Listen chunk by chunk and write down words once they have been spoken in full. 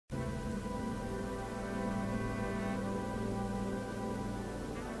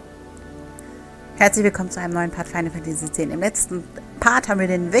Herzlich willkommen zu einem neuen Part Final Fantasy X. Im letzten Part haben wir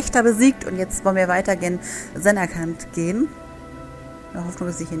den Wächter besiegt und jetzt wollen wir weitergehen, Sennerkant gehen. In der Hoffnung,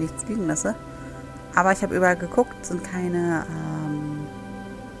 dass ich hier nichts liegen lasse. Aber ich habe überall geguckt, sind keine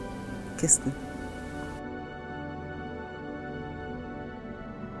Kisten.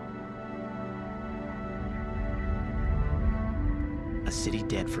 A city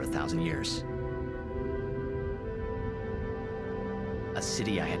dead for 1,000 years. A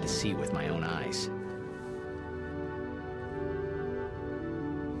city I had to see with my own eyes.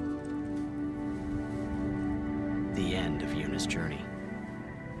 The end of Yuna's journey.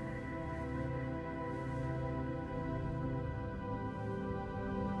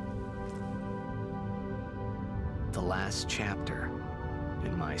 The last chapter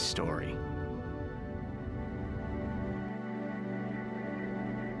in my story.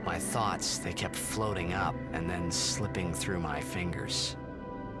 My thoughts, they kept floating up and then slipping through my fingers.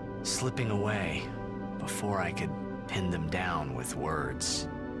 Slipping away before I could pin them down with words.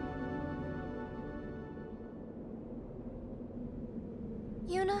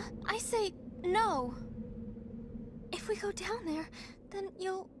 Yuna, I say no. If we go down there, then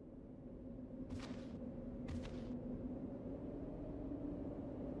you'll...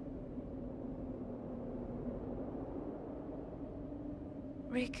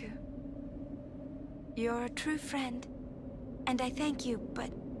 Riku, you're a true friend, and I thank you, but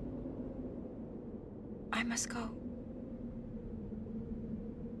I must go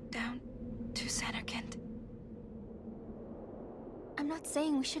down to Sennerkant. I'm not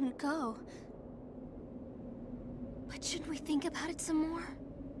saying we shouldn't go. But should we think about it some more?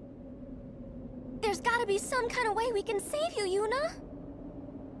 There's gotta be some kind of way we can save you, Yuna!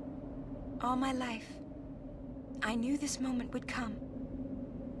 All my life, I knew this moment would come.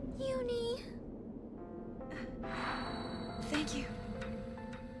 Yuni... Thank you,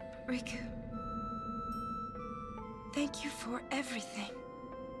 Riku. Thank you for everything.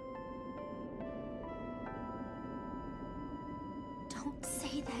 Don't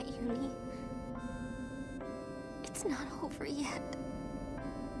say that, Yuni. It's not over yet.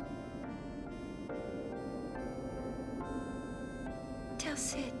 Tell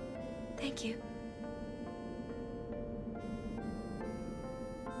Sid, thank you.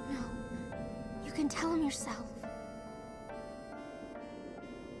 No, you can tell him yourself.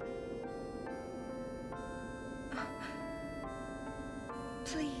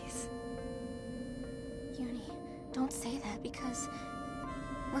 Please. Yuni, don't say that because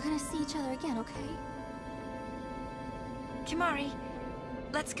we're gonna see each other again, okay? Kimari,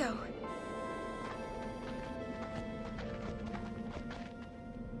 let's go.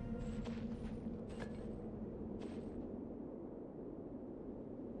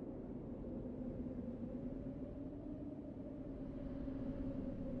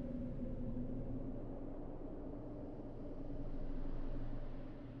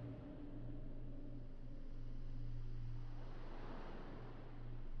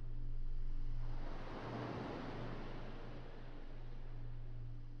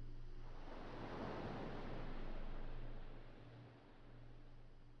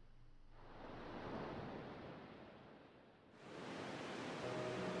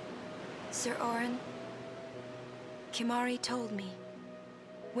 Sir Orin, Kimari told me,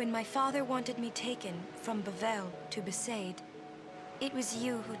 when my father wanted me taken from Bevel to Besaid, it was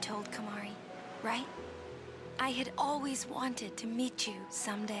you who told Kimari, right? I had always wanted to meet you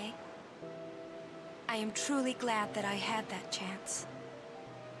someday. I am truly glad that I had that chance.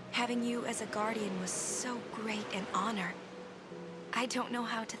 Having you as a guardian was so great an honor. I don't know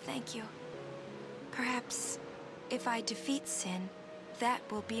how to thank you. Perhaps if I defeat Sin, that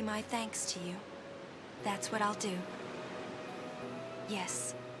will be my thanks to you. That's what I'll do.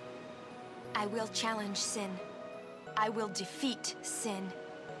 Yes. I will challenge Sin. I will defeat Sin.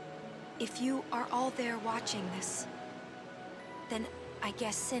 If you are all there watching this, then I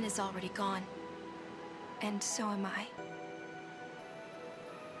guess Sin is already gone. And so am I.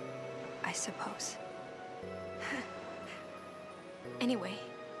 I suppose. Anyway,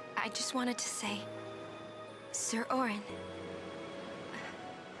 I just wanted to say, Sir Orin,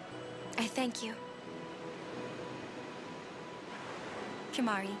 I thank you.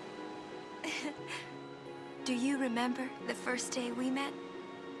 Kimari, do you remember the first day we met?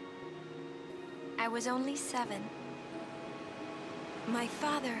 I was only 7. My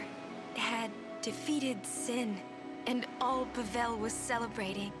father had defeated Sin, and all Bevel was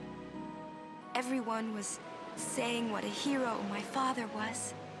celebrating. Everyone was saying what a hero my father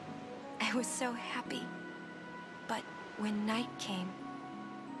was. I was so happy. But when night came,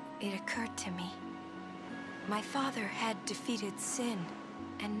 it occurred to me. My father had defeated Sin,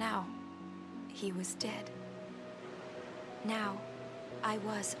 and now he was dead. Now, I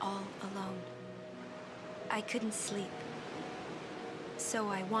was all alone. I couldn't sleep. So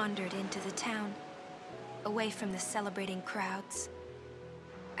I wandered into the town, away from the celebrating crowds.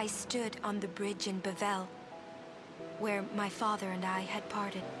 I stood on the bridge in Bevel, where my father and I had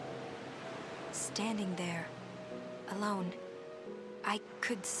parted. Standing there, alone, I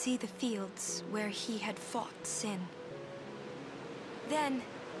could see the fields where he had fought sin. Then,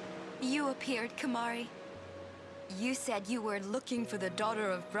 you appeared, Kimahri. You said you were looking for the daughter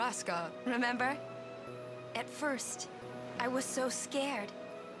of Braska, remember? At first, I was so scared.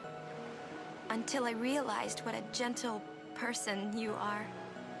 Until I realized what a gentle person you are.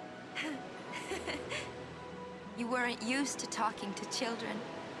 You weren't used to talking to children.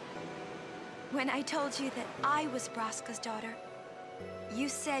 When I told you that I was Braska's daughter, you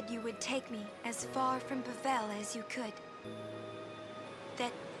said you would take me as far from Bevel as you could.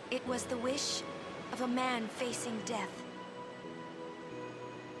 That it was the wish of a man facing death.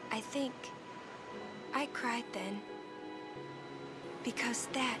 I think I cried then, because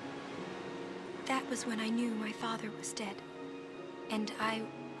that was when I knew my father was dead, and I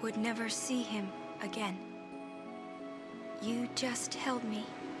would never see him again. You just held me,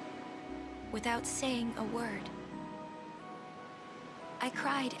 without saying a word. I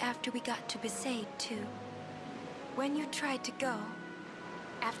cried after we got to Besaid, too. When you tried to go,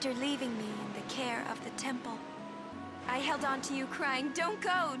 after leaving me in the care of the temple, I held on to you crying, "Don't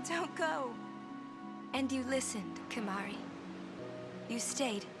go, don't go." And you listened, Kimahri. You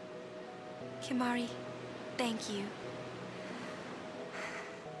stayed. Kimahri, thank you.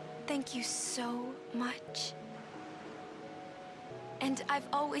 Thank you so much. And I've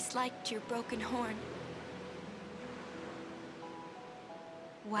always liked your broken horn.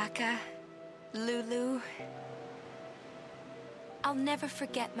 Waka, Lulu. I'll never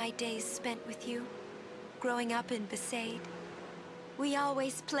forget my days spent with you, growing up in Besaid. We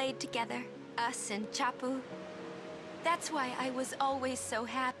always played together, us and Chapu. That's why I was always so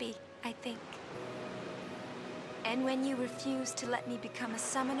happy, I think. And when you refused to let me become a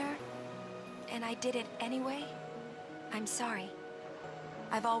summoner, and I did it anyway, I'm sorry.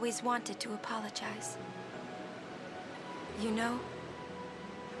 I've always wanted to apologize. You know,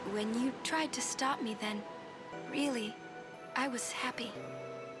 when you tried to stop me then, really, I was happy.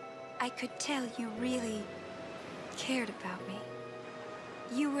 I could tell you really cared about me.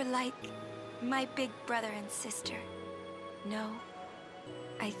 You were like my big brother and sister. No,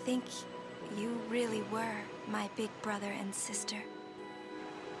 I think you really were my big brother and sister.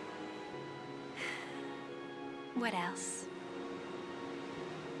 What else?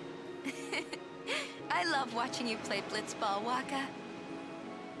 I love watching you play blitzball, Waka.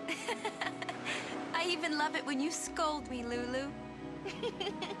 I even love it when you scold me, Lulu.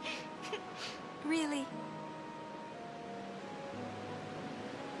 Really.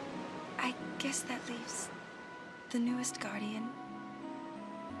 I guess that leaves the newest guardian.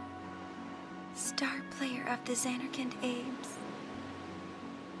 Star player of the Xanarkand Abes.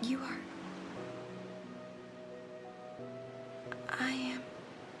 You are... I am...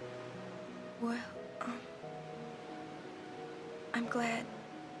 Well, I'm glad.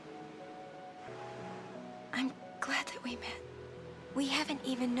 I'm glad that we met. We haven't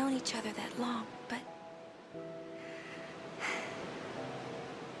even known each other that long, but...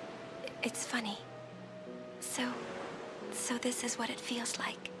 It's funny. So this is what it feels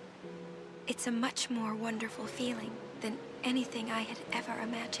like. It's a much more wonderful feeling than anything I had ever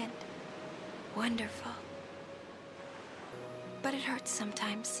imagined. Wonderful. But it hurts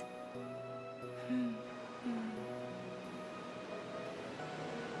sometimes.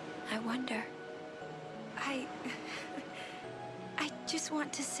 I wonder. I just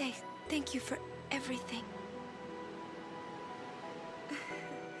want to say thank you for everything.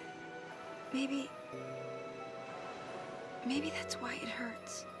 Maybe that's why it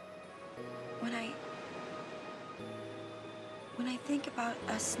hurts. When I think about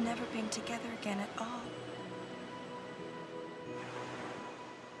us never being together again at all.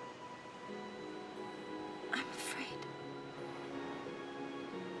 I'm afraid.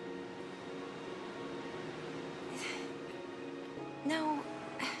 No,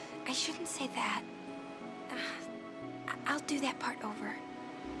 I shouldn't say that. I'll do that part over.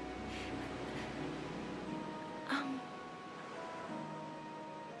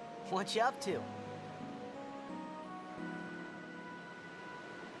 What you up to?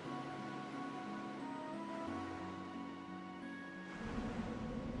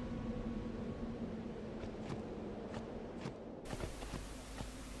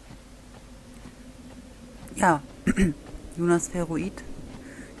 Ja, Jonas Feroid.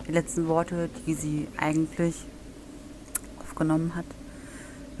 die letzten Worte, die sie eigentlich aufgenommen hat,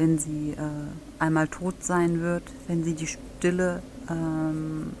 wenn sie einmal tot sein wird, wenn sie die Stille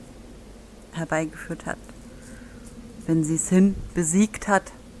herbeigeführt hat, wenn sie es besiegt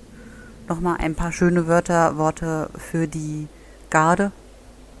hat. Nochmal ein paar schöne Worte für die Garde,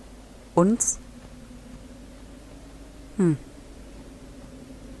 uns.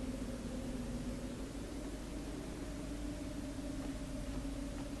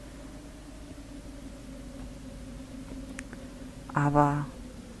 Aber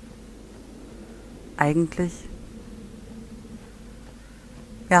eigentlich,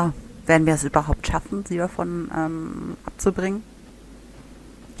 ja, werden wir es überhaupt schaffen, sie davon abzubringen?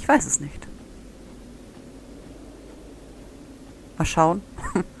 Ich weiß es nicht. Mal schauen,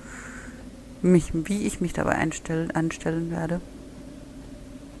 wie ich mich dabei anstellen werde.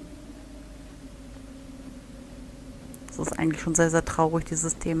 Es ist eigentlich schon sehr, sehr traurig,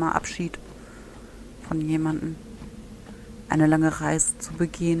 dieses Thema Abschied von jemandem. Eine lange Reise zu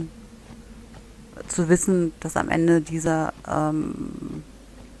begehen. Zu wissen, dass am Ende dieser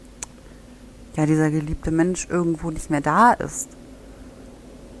geliebte Mensch irgendwo nicht mehr da ist.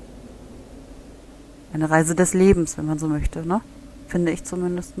 Eine Reise des Lebens, wenn man so möchte, ne? Finde ich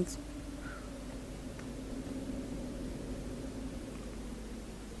zumindest.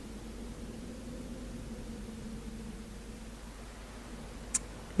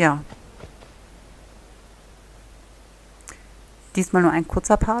 Ja. Diesmal nur ein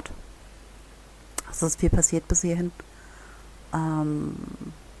kurzer Part. Es ist viel passiert bis hierhin.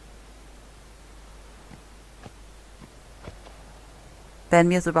 Werden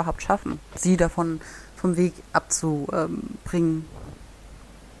wir es überhaupt schaffen, sie davon vom Weg abzubringen?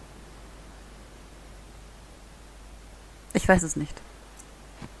 Ich weiß es nicht.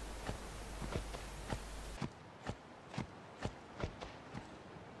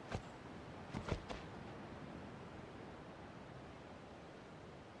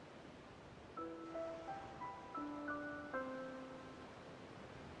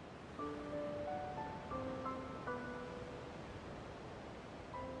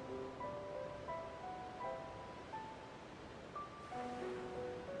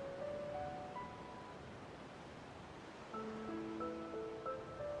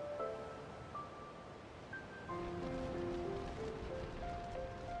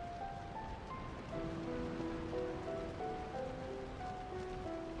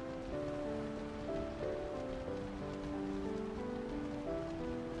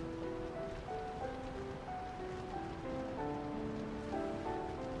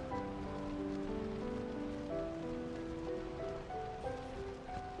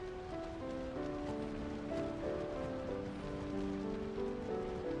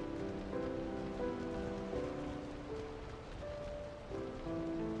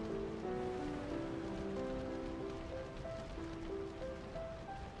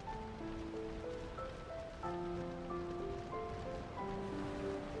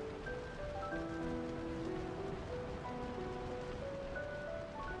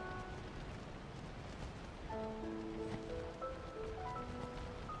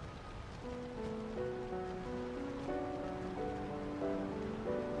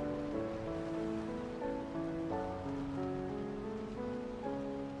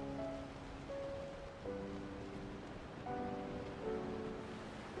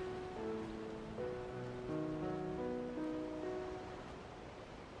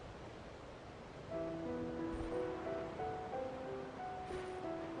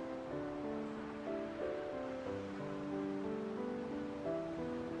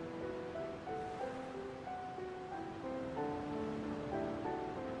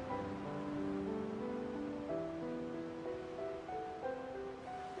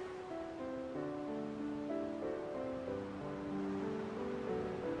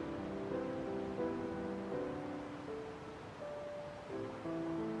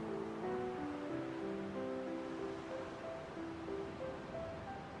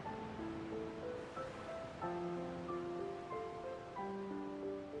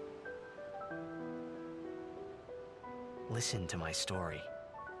 Listen to my story.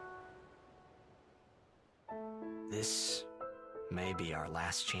 This may be our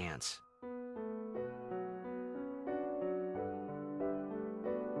last chance.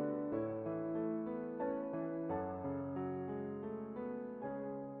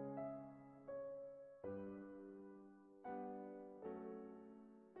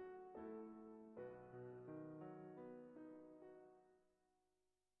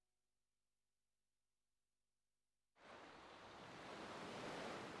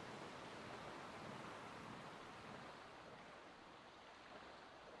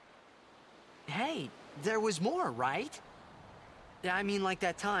 Hey, there was more, right? I mean, like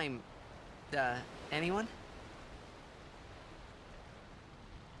that time. Anyone?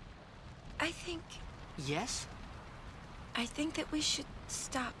 I think Yes? that we should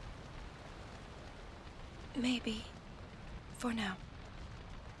stop. Maybe. For now.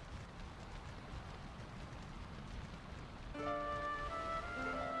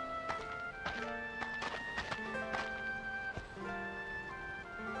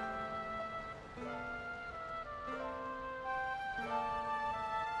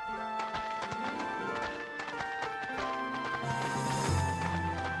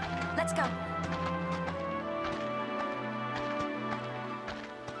 Let's go.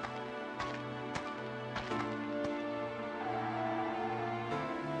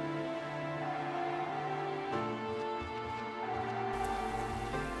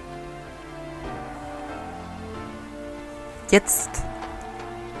 Jetzt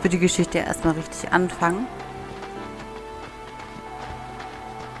wird die Geschichte erstmal richtig anfangen.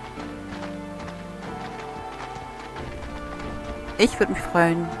 Ich würde mich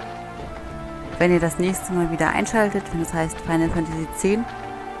freuen, wenn ihr das nächste Mal wieder einschaltet, wenn es heißt Final Fantasy X.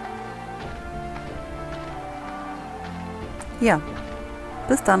 Ja,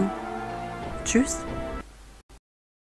 bis dann. Tschüss.